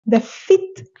The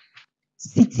fifth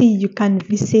city you can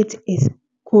visit is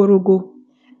Korogo.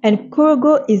 And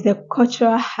Korogo is the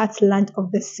cultural heartland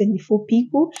of the Senefo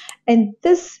people. And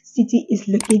this city is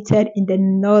located in the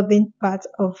northern part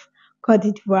of Côte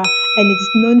d'Ivoire, and it is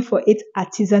known for its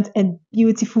artisans and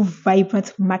beautiful,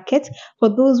 vibrant market. For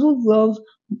those who love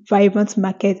vibrant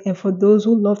market and for those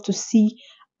who love to see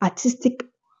artistic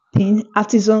thing,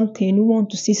 artisan thing, who want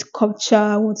to see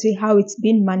sculpture, want to see how it's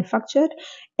being manufactured,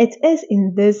 it is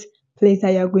in this place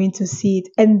that you're going to see it.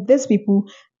 And these people,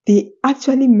 they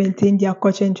actually maintain their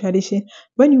culture and tradition.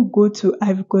 When you go to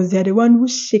Ivory Coast, they're the one who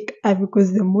shake Ivory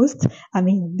Coast the most. I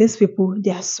mean, these people,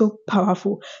 they are so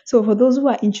powerful. So for those who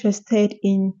are interested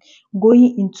in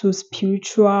going into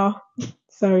spiritual,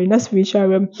 sorry, not spiritual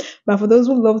realm, but for those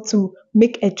who love to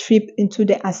make a trip into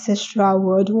the ancestral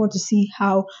world, who want to see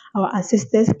how our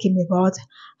ancestors came about,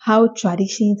 how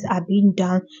traditions are being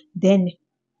done, then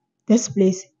this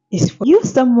place is for you.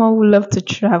 Someone who love to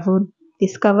travel,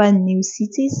 discover new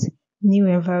cities, new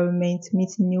environment, meet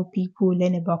new people,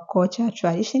 learn about culture,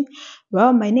 tradition.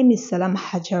 Well, my name is Salam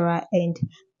Hajara and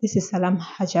this is Salam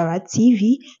Hajara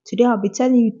TV. Today I'll be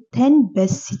telling you 10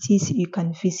 best cities you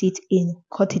can visit in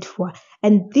Cote d'Ivoire.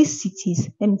 And these cities,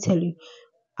 let me tell you,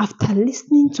 after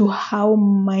listening to how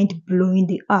mind blowing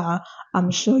they are,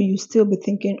 I'm sure you still be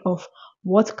thinking of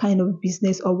what kind of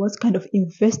business or what kind of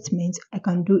investment I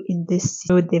can do in this.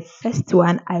 So the first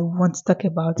one I want to talk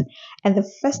about, and the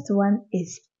first one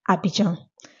is Abidjan.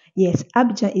 Yes,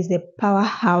 Abidjan is the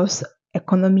powerhouse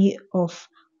economy of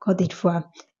Cote d'Ivoire,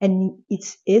 and it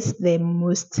is the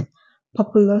most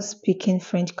popular speaking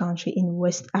French country in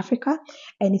West Africa,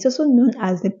 and it's also known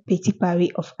as the Petit Paris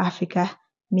of Africa,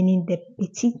 meaning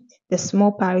the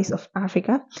small Paris of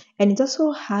Africa. And it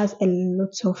also has a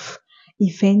lot of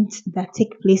events that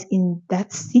take place in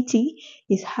that city.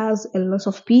 It has a lot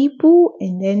of people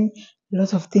and then a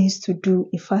lot of things to do.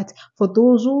 In fact, for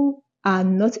those who are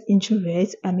not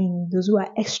introverts, I mean, those who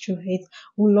are extroverts,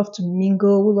 who love to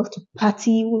mingle, who love to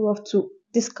party, who love to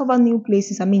discover new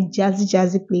places, I mean,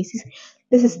 jazzy places,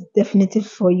 this is definitely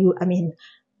for you. I mean,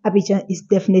 Abidjan is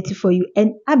definitely for you.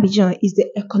 And Abidjan is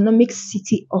the economic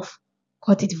city of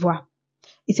Cote d'Ivoire.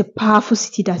 It's a powerful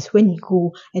city that when you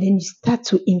go and then you start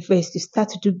to invest, you start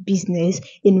to do business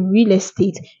in real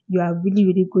estate, you are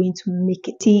really going to make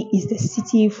it. It is the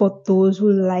city for those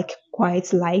who like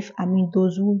quiet life. I mean,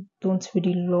 those who don't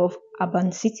really love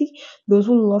urban city, those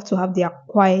who love to have their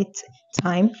quiet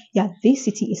time. Yeah, this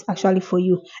city is actually for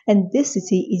you. And this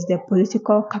city is the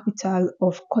political capital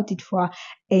of Cote d'Ivoire.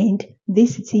 And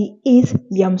this city is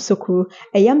Yamoussoukro.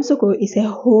 And Yamoussoukro is a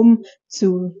home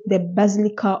to the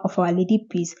Basilica of Our Lady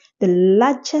Peace, the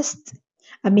largest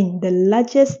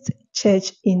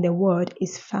church in the world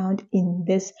is found in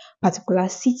this particular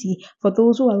city. For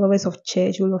those who are lovers of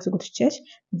church, who love to go to church,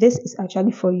 this is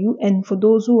actually for you. And for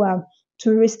those who are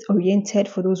tourist oriented,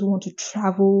 for those who want to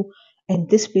travel, and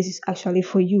this place is actually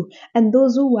for you. And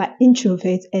those who are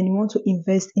introverts and want to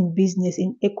invest in business,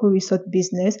 in eco resort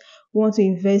business, want to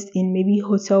invest in maybe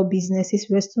hotel businesses,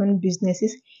 restaurant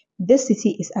businesses, this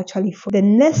city is actually for. The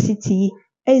next city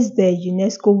is the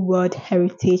UNESCO World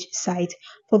Heritage Site.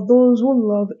 For those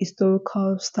who love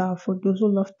historical stuff, for those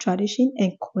who love tradition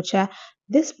and culture,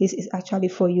 this place is actually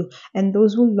for you. And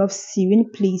those who love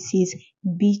serene places,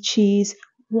 beaches,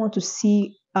 want to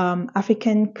see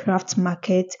African craft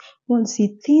market, want to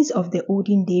see things of the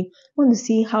olden day, want to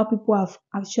see how people have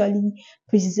actually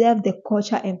preserved the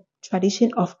culture and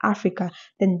tradition of Africa,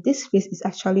 then this place is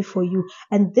actually for you.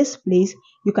 And this place,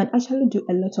 you can actually do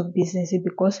a lot of businesses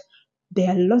because there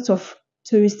are lots of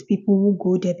tourist people who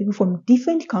go there, people from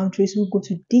different countries who go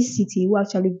to this city, who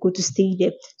actually go to stay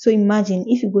there. So imagine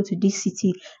if you go to this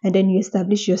city and then you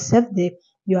establish yourself there,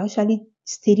 you actually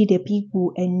study the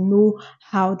people and know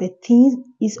how the things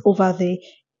is over there,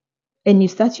 and you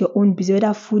start your own business,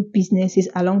 whether food businesses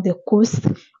along the coast,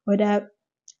 whether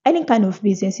any kind of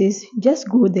businesses, just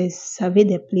go there, survey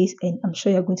the place, and I'm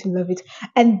sure you're going to love it.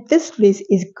 And this place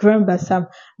is Grand Bassam.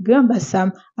 Grand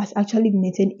Bassam has actually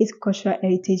maintained its cultural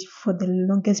heritage for the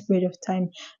longest period of time.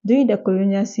 During the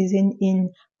colonial season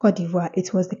in Cote d'Ivoire,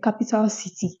 it was the capital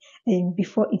city, and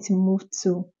before it moved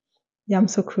to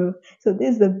Yamoussoukro. So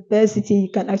this is the best city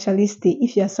you can actually stay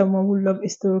if you are someone who loves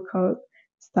historical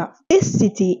stuff. This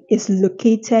city is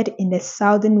located in the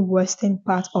southern western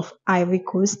part of Ivory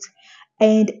Coast,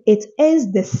 and it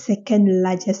is the second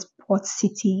largest port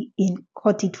city in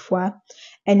Cote d'Ivoire,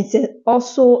 and it's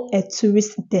also a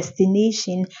tourist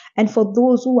destination. And for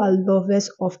those who are lovers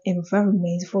of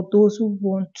environment, for those who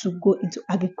want to go into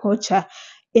agriculture,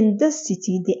 in this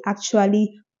city they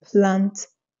actually plant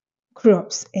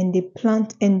crops, and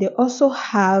they also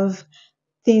have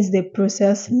things they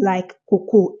process like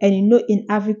cocoa. And you know, in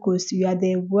Ivory Coast, we are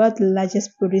the world's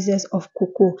largest producers of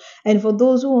cocoa. And for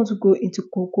those who want to go into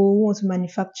cocoa, who want to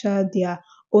manufacture their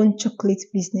own chocolate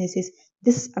businesses,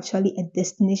 this is actually a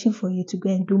destination for you to go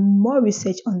and do more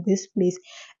research on this place.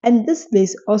 And this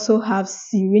place also have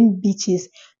serene beaches.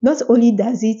 Not only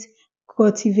does it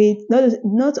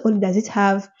not only does it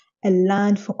have a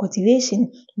land for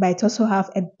cultivation, but it also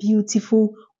have a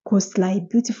beautiful coastline,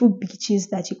 beautiful beaches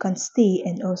that you can stay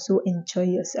and also enjoy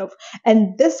yourself.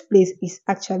 And this place is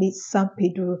actually San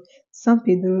Pedro. San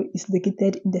Pedro is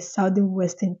located in the southern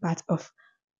western part of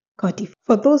Côte.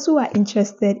 For those who are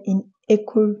interested in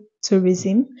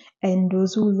ecotourism and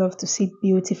those who love to see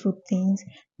beautiful things,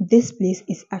 this place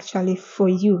is actually for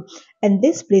you. And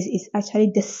this place is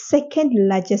actually the second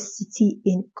largest city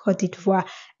in Cote d'Ivoire,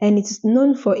 and it is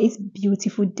known for its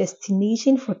beautiful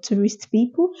destination for tourist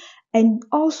people and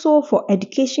also for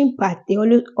education part. They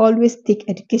always take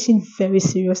education very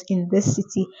serious in this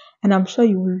city, and I'm sure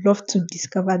you will love to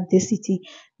discover this city.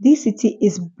 This city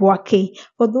is Bouaké.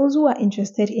 For those who are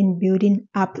interested in building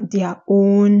up their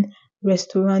own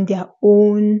restaurant, their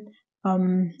own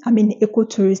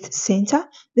eco-tourist center,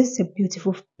 this is a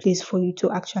beautiful place for you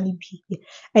to actually be here.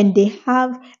 And they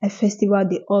have a festival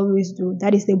they always do,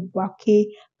 that is the Bouaké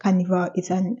Carnival.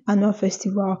 It's an annual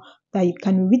festival that you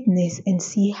can witness and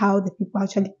see how the people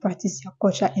actually practice their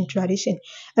culture and tradition.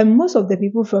 And most of the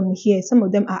people from here, some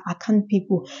of them are Akan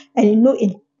people. And you know,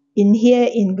 in here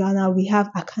in Ghana, we have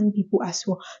Akan people as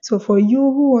well. So for you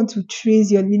who want to trace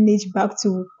your lineage back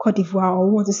to Cote d'Ivoire or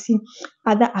want to see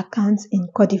other Akans in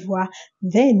Cote d'Ivoire,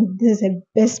 then this is the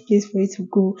best place for you to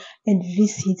go and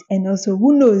visit. And also,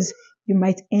 who knows, you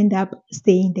might end up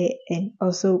staying there and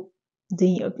also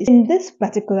doing your business. In this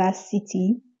particular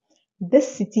city, this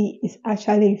city is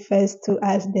actually refers to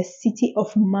as the City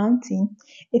of Mountain.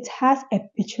 It has a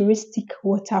picturesque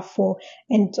waterfall,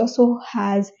 and it also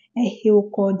has a hill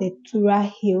called the Tura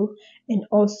Hill, and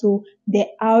also the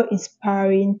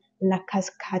awe-inspiring La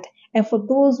Cascade. And for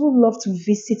those who love to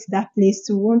visit that place,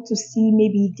 to want to see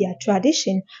maybe their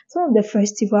tradition, some of the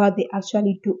festival they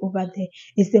actually do over there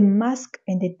is the Mask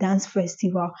and the Dance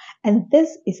Festival. And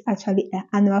this is actually an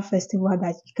annual festival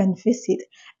that you can visit.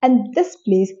 And this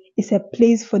place is a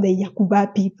place for the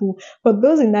Yakuba people. For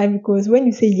those in Ivory Coast, when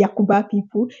you say Yakuba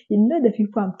people, you know the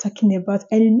people I'm talking about,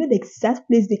 and you know the exact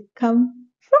place they come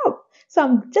from. So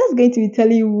I'm just going to be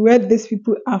telling you where these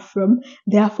people are from.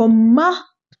 They are from Ma.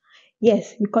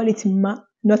 Yes, we call it Ma,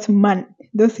 not Man.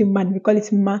 Don't say Man, we call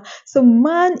it Ma. So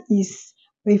Man is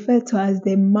referred to as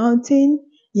the mountain,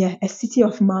 yeah, a city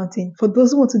of mountain. For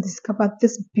those who want to discover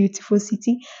this beautiful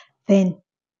city, then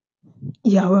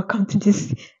you are welcome to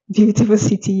this beautiful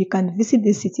city. You can visit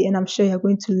this city, and I'm sure you're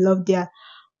going to love their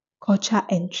culture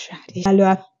and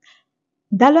tradition.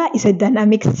 Daloa is a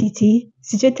dynamic city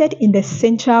situated in the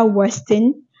central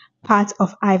western part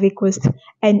of Ivory Coast,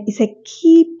 and is a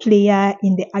key player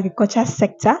in the agriculture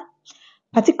sector,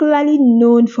 particularly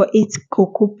known for its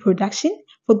cocoa production.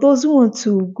 For those who want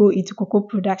to go into cocoa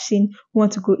production, who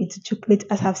want to go into chocolate,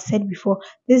 as I've said before,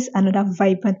 this is another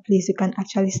vibrant place you can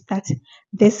actually start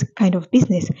this kind of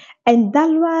business. And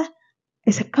Daloa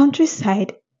is a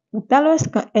countryside. Dallas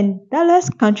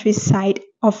countryside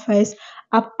offers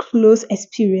up close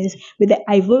experience with the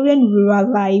Ivorian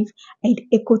rural life and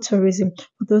ecotourism.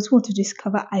 For those who want to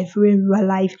discover Ivorian rural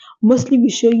life, mostly we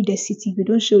show you the city, we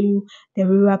don't show you the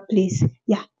rural place.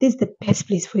 Yeah, this is the best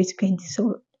place for you to go and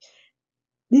discover.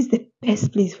 This is the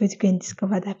best place for you to go and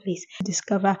discover that place.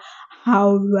 Discover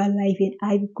how rural life in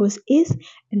Ivory Coast is,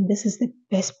 and this is the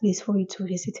best place for you to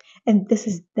visit. And this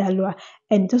is Daloa,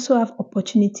 and it also have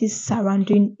opportunities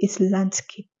surrounding its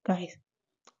landscape, guys.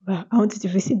 Well, I wanted to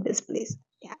visit this place.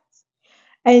 Yes.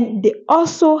 And they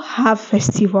also have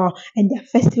festival, and their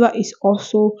festival is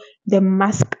also the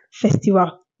Mask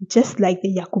Festival, just like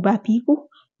the Yakuba people,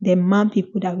 the Man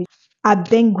people that we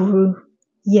Abenguru.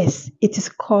 Yes, it is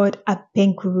called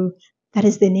Abenguru. That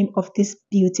is the name of this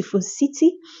beautiful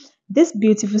city. This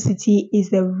beautiful city is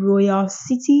the royal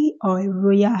city or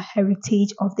royal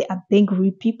heritage of the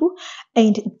Abenguru people.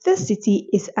 And this city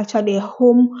is actually a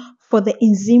home for the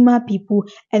Nzima people.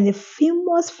 And the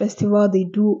famous festival they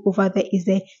do over there is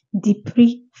the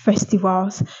Dipri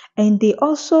festivals. And they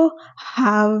also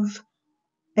have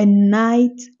a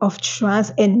night of trance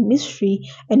and mystery,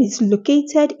 and it's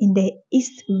located in the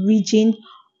east region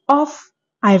of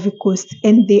Ivory Coast.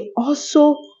 And they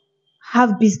also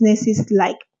have businesses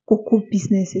like cocoa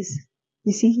businesses.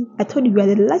 You see, I told you we are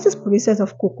the largest producers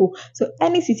of cocoa. So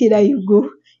any city that you go,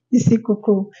 you see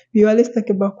cocoa. We always talk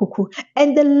about cocoa.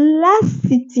 And the last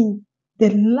city the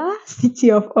last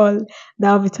city of all that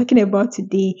I'll be talking about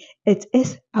today, it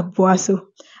is Abuaso.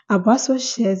 Abuaso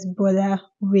shares border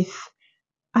with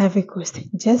Ivory Coast,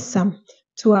 just some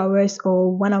 2 hours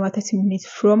or 1 hour 30 minutes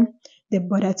from the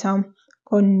border town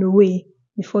on the way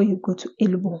before you go to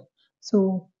Elubo.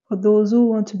 So for those who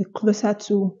want to be closer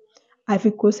to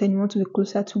Ivory Coast and you want to be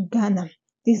closer to Ghana,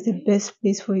 this is the best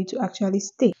place for you to actually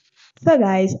stay. So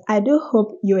guys, I do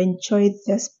hope you enjoyed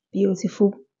this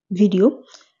beautiful video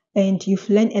and you've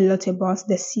learned a lot about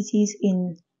the cities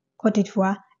in Cote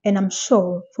d'Ivoire. And I'm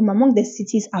sure from among the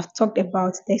cities I've talked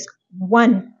about, there's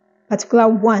one particular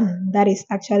one that is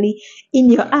actually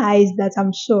in your eyes that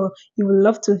I'm sure you will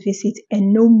love to visit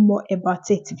and know more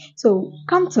about it. So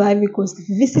come to Ivory Coast,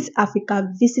 visit Africa,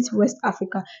 visit West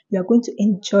Africa. You are going to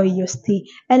enjoy your stay.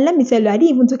 And let me tell you, I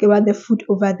didn't even talk about the food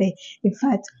over there. In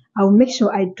fact, I will make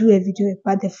sure I do a video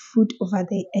about the food over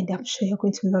there and I'm sure you're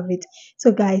going to love it.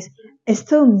 So guys, it's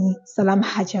still me, Salam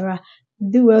Hajara.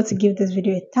 Do well to give this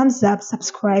video a thumbs up,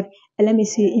 subscribe, and let me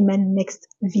see you in my next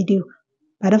video.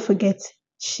 But don't forget,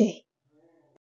 share.